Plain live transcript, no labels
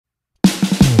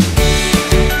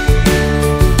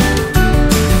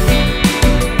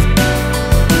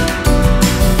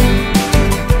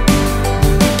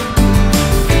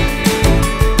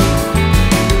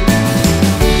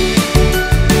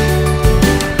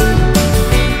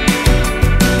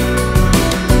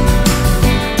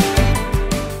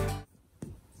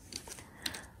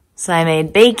So I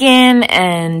made bacon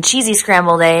and cheesy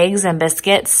scrambled eggs and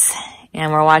biscuits,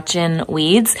 and we're watching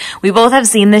Weeds. We both have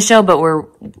seen this show, but we're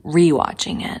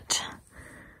rewatching it.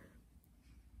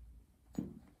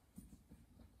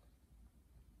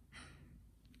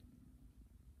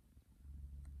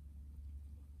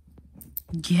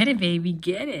 Get it, baby,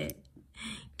 get it.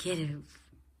 Get it.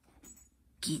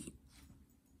 Get it.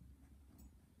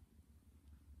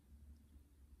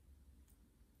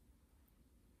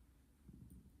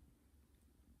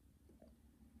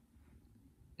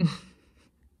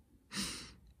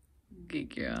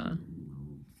 Good girl.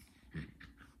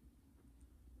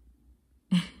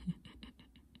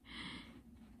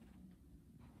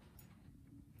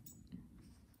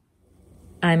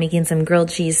 I'm making some grilled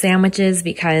cheese sandwiches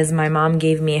because my mom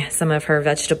gave me some of her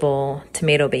vegetable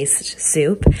tomato-based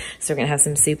soup. So we're gonna have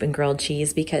some soup and grilled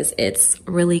cheese because it's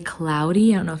really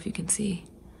cloudy. I don't know if you can see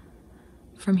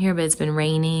from here, but it's been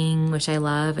raining, which I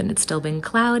love, and it's still been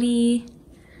cloudy.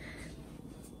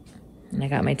 And I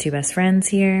got my two best friends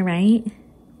here, right?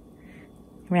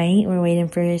 Right? We're waiting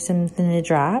for something to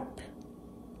drop.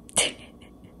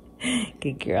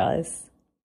 Good girls.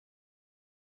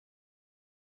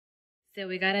 So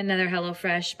we got another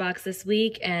HelloFresh box this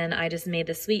week, and I just made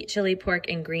the sweet chili pork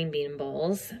and green bean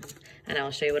bowls. And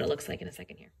I'll show you what it looks like in a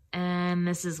second here. And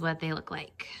this is what they look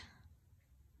like.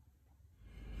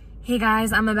 Hey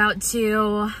guys, I'm about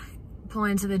to pull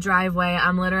into the driveway.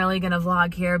 I'm literally gonna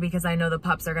vlog here because I know the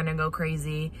pups are gonna go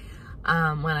crazy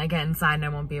when I get inside and I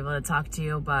won't be able to talk to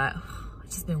you, but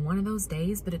it's just been one of those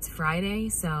days, but it's Friday,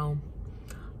 so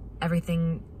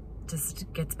everything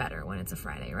just gets better when it's a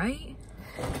Friday, right?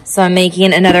 So I'm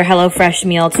making another HelloFresh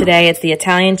meal today. It's the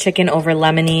Italian chicken over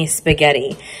lemony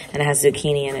spaghetti, and it has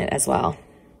zucchini in it as well.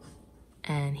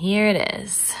 And here it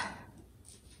is.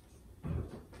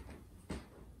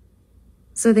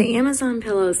 So the Amazon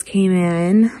pillows came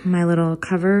in, my little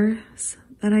covers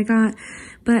that I got,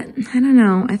 but I don't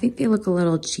know. I think they look a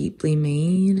little cheaply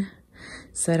made,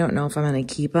 so I don't know if I'm gonna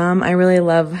keep them. I really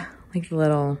love like the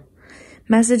little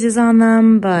messages on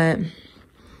them, but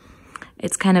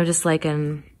it's kind of just like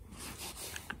a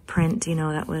print, you know,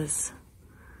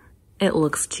 it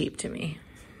looks cheap to me,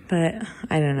 but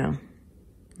I don't know.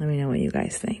 Let me know what you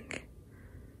guys think.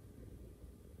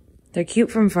 They're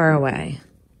cute from far away.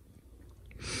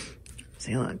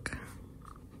 See, look.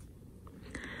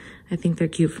 I think they're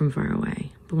cute from far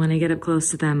away, but when I get up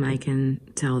close to them, I can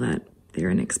tell that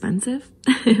they're inexpensive,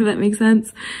 if that makes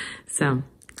sense. So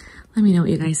let me know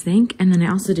what you guys think. And then I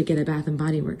also did get a Bath &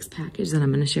 Body Works package that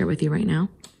I'm gonna share with you right now.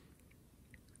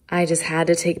 I just had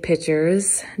to take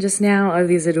pictures just now of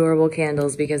these adorable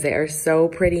candles because they are so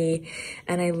pretty.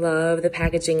 And I love the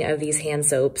packaging of these hand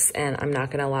soaps. And I'm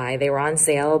not gonna lie, they were on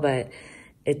sale, but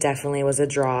it definitely was a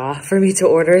draw for me to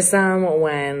order some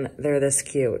when they're this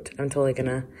cute. I'm totally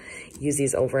gonna use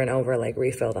these over and over, like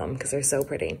refill them because they're so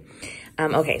pretty.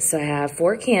 Okay, so I have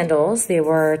 4 candles. They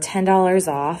were $10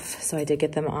 off, so I did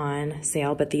get them on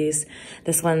sale, but this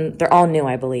one, they're all new,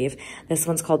 I believe. This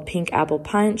one's called Pink Apple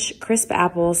Punch, Crisp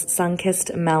Apples,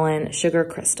 Sun-Kissed Melon, Sugar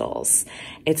Crystals.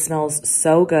 It smells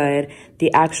so good.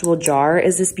 The actual jar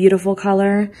is this beautiful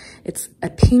color. It's a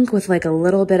pink with like a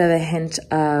little bit of a hint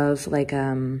of like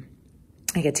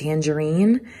a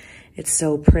tangerine. It's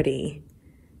so pretty.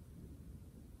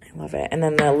 I love it. And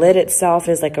then the lid itself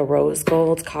is like a rose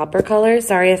gold copper color.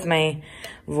 Sorry if my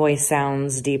voice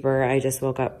sounds deeper. I just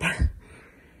woke up.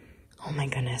 Oh my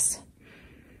goodness.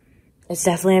 It's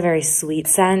definitely a very sweet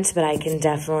scent, but I can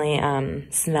definitely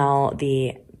smell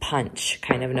the punch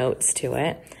kind of notes to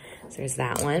it. So there's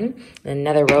that one. And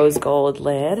another rose gold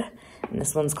lid. And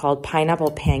this one's called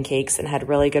Pineapple Pancakes and had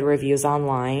really good reviews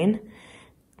online.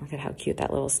 Look at how cute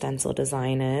that little stencil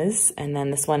design is. And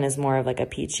then this one is more of like a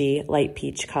peachy, light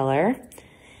peach color.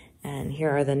 And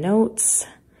here are the notes.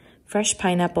 Fresh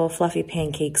pineapple, fluffy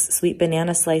pancakes, sweet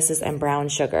banana slices, and brown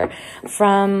sugar.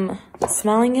 From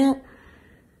smelling it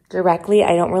directly,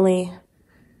 I don't really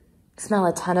smell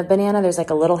a ton of banana. There's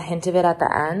like a little hint of it at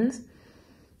the end.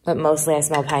 But mostly I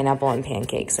smell pineapple and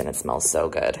pancakes, and it smells so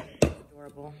good.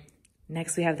 Adorable.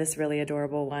 Next we have this really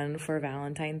adorable one for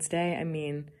Valentine's Day. I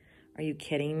mean, are you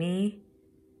kidding me?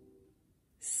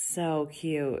 So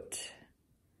cute.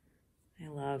 I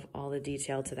love all the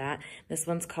detail to that. This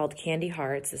one's called Candy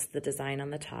Hearts. This is the design on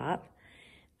the top.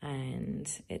 And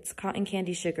it's cotton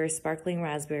candy sugar, sparkling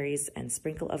raspberries, and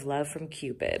sprinkle of love from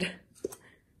Cupid.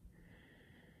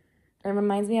 It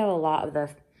reminds me of a lot of the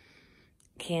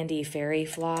candy fairy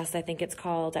floss, I think it's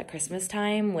called, at Christmas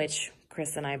time, which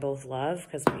Chris and I both love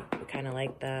because we kind of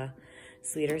like the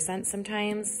sweeter scents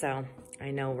sometimes, so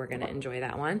I know we're gonna enjoy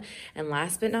that one. And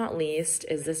last but not least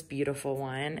is this beautiful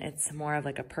one. It's more of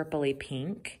like a purpley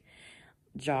pink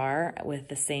jar with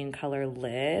the same color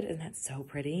lid, and that's so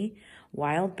pretty.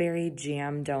 Wild berry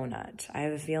jam donut. I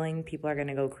have a feeling people are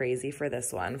gonna go crazy for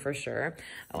this one for sure.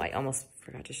 Oh, I almost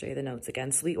forgot to show you the notes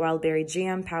again. Sweet wild berry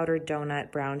jam, powdered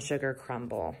donut, brown sugar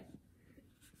crumble.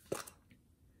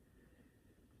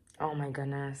 Oh my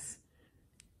goodness.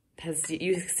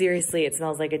 Seriously, it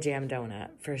smells like a jam donut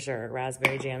for sure.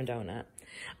 Raspberry jam donut.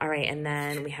 All right, and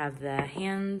then we have the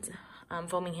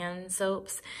foaming hand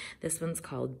soaps. This one's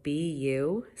called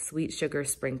BU, Sweet Sugar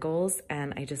Sprinkles,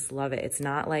 and I just love it. It's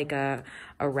not like a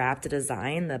wrapped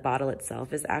design. The bottle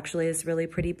itself is actually this really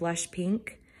pretty blush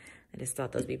pink. I just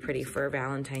thought those would be pretty for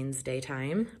Valentine's Day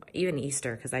time, even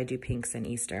Easter, because I do pinks in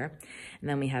Easter. And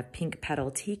then we have Pink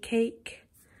Petal Tea Cake.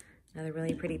 Another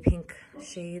really pretty pink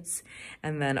shades.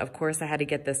 And then, of course, I had to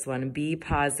get this one. Bee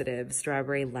Positive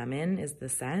Strawberry Lemon is the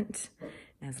scent.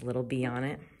 It has a little bee on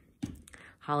it.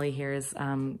 Holly hears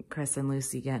Chris and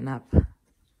Lucy getting up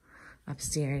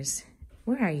upstairs.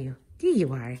 Where are you? There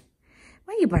you are.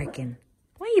 Why are you barking?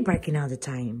 Why are you barking all the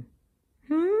time?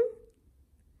 You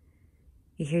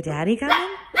hear Daddy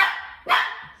coming?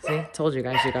 See, told you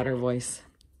guys she got her voice.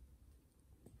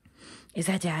 Is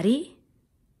that Daddy?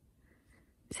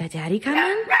 Is that Daddy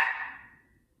coming?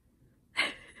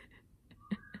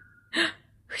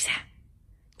 Who's that?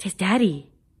 It's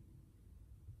Daddy.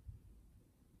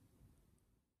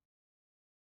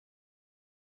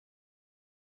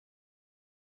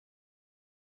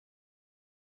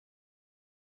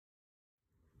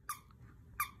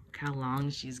 Look how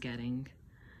long she's getting.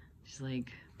 She's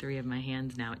like 3 of my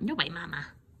hands now. No way, Mama.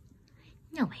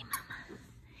 No way, Mama.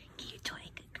 Get your toy,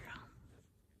 good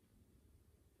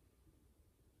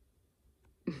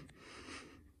girl.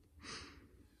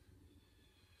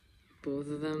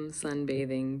 Both of them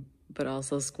sunbathing, but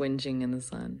also squinching in the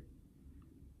sun.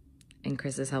 And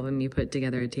Chris is helping me put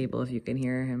together a table, if you can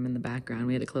hear him in the background.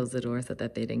 We had to close the door so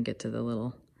that they didn't get to the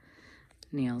little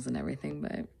nails and everything,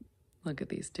 but look at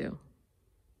these two.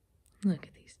 Look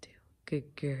at these two.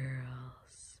 Good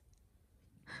girls.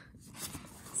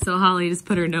 So Holly just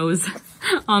put her nose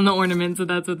on the ornament, so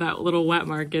that's what that little wet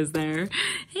mark is there.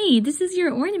 Hey, this is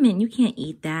your ornament. You can't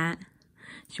eat that.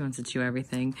 She wants to chew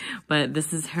everything. But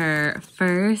this is her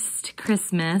first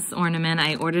Christmas ornament.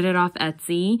 I ordered it off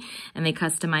Etsy, and they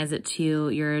customize it to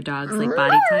your dog's like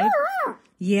body type.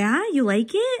 Yeah, you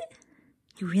like it?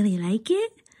 You really like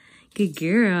it? Good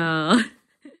girl.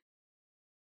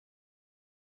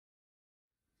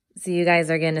 So you guys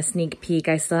are getting a sneak peek.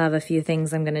 I still have a few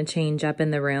things I'm going to change up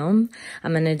in the room.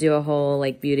 I'm going to do a whole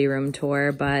like beauty room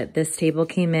tour, but this table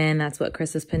came in. That's what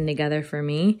Chris was putting together for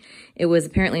me. It was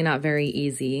apparently not very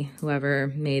easy.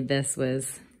 Whoever made this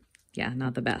was, yeah,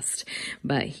 not the best,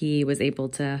 but he was able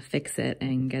to fix it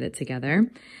and get it together.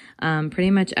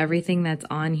 Pretty much everything that's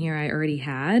on here I already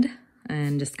had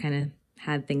and just kind of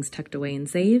had things tucked away and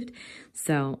saved.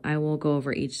 So I will go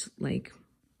over each like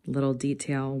little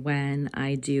detail when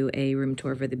I do a room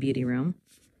tour for the beauty room.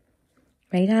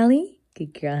 Right, Holly?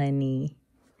 Good girl, honey.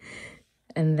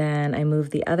 And then I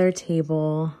move the other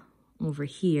table over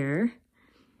here.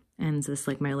 And it's just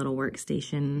like my little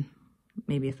workstation.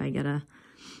 Maybe if I get a,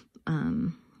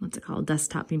 what's it called?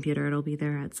 Desktop computer, it'll be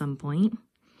there at some point.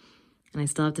 And I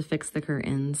still have to fix the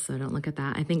curtains, so don't look at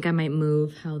that. I think I might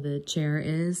move how the chair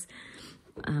is.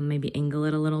 Maybe angle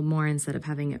it a little more instead of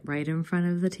having it right in front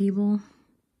of the table.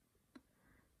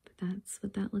 That's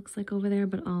what that looks like over there,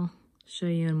 but I'll show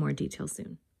you in more detail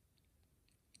soon.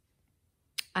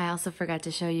 I also forgot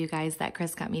to show you guys that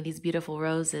Chris got me these beautiful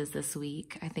roses this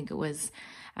week. I think it was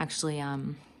actually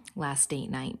last date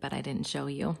night, but I didn't show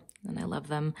you. And I love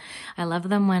them. I love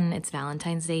them when it's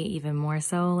Valentine's Day, even more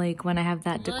so, like when I have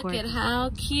that decor. Look at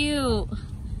how cute.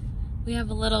 We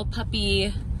have a little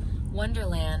puppy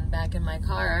wonderland back in my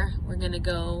car. We're gonna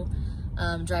go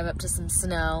drive up to some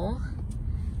snow.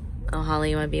 Oh, Holly,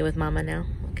 you want to be with Mama now?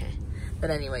 Okay. But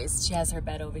anyways, she has her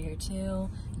bed over here too,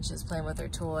 and she's playing with her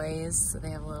toys. So they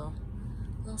have a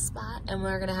little spot, and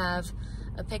we're gonna have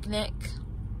a picnic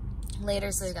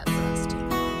later. So we got for us too.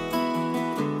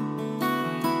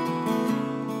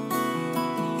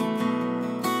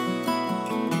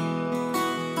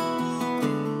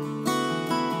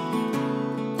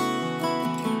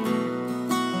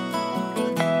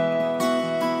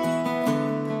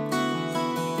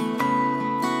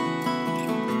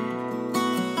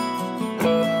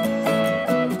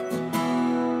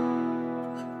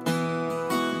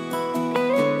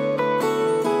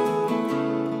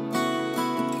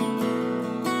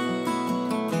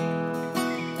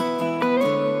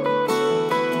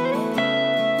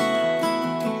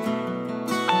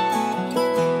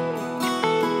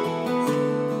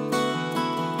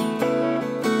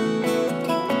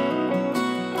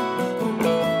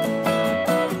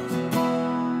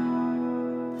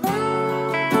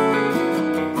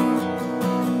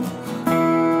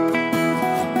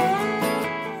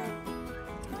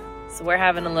 we're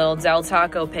having a little Del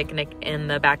Taco picnic in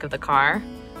the back of the car.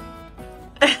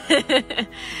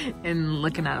 And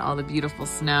looking at all the beautiful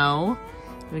snow.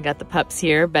 We got the pups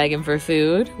here begging for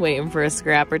food, waiting for a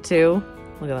scrap or two.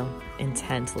 Look at them,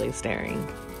 intently staring.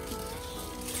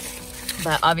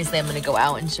 But obviously I'm gonna go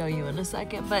out and show you in a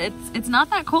second, but it's not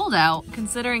that cold out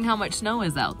considering how much snow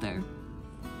is out there.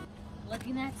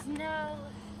 Looking at snow.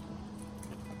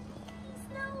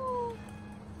 Snow.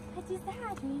 What is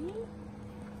that, baby?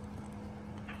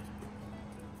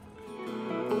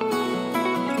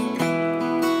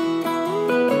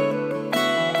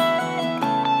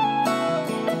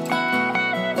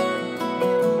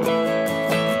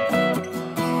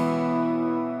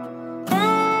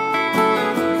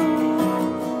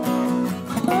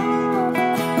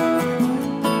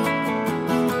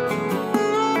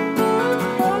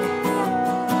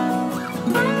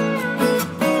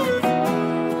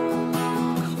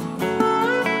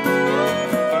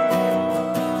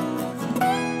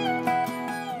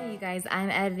 I'm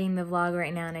editing the vlog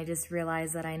right now and I just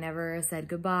realized that I never said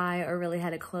goodbye or really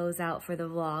had a close out for the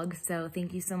vlog. So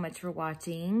thank you so much for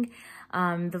watching.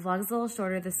 The vlog's a little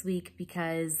shorter this week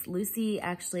because Lucy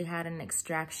actually had an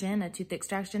extraction, a tooth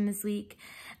extraction this week.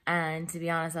 And to be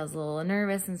honest, I was a little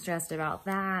nervous and stressed about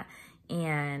that.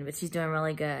 But she's doing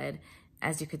really good.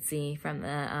 As you could see from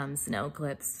the snow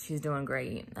clips, she's doing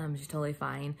great. She's totally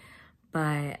fine.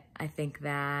 But I think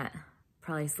that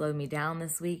probably slowed me down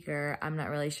this week, or I'm not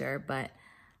really sure, but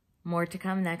more to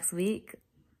come next week.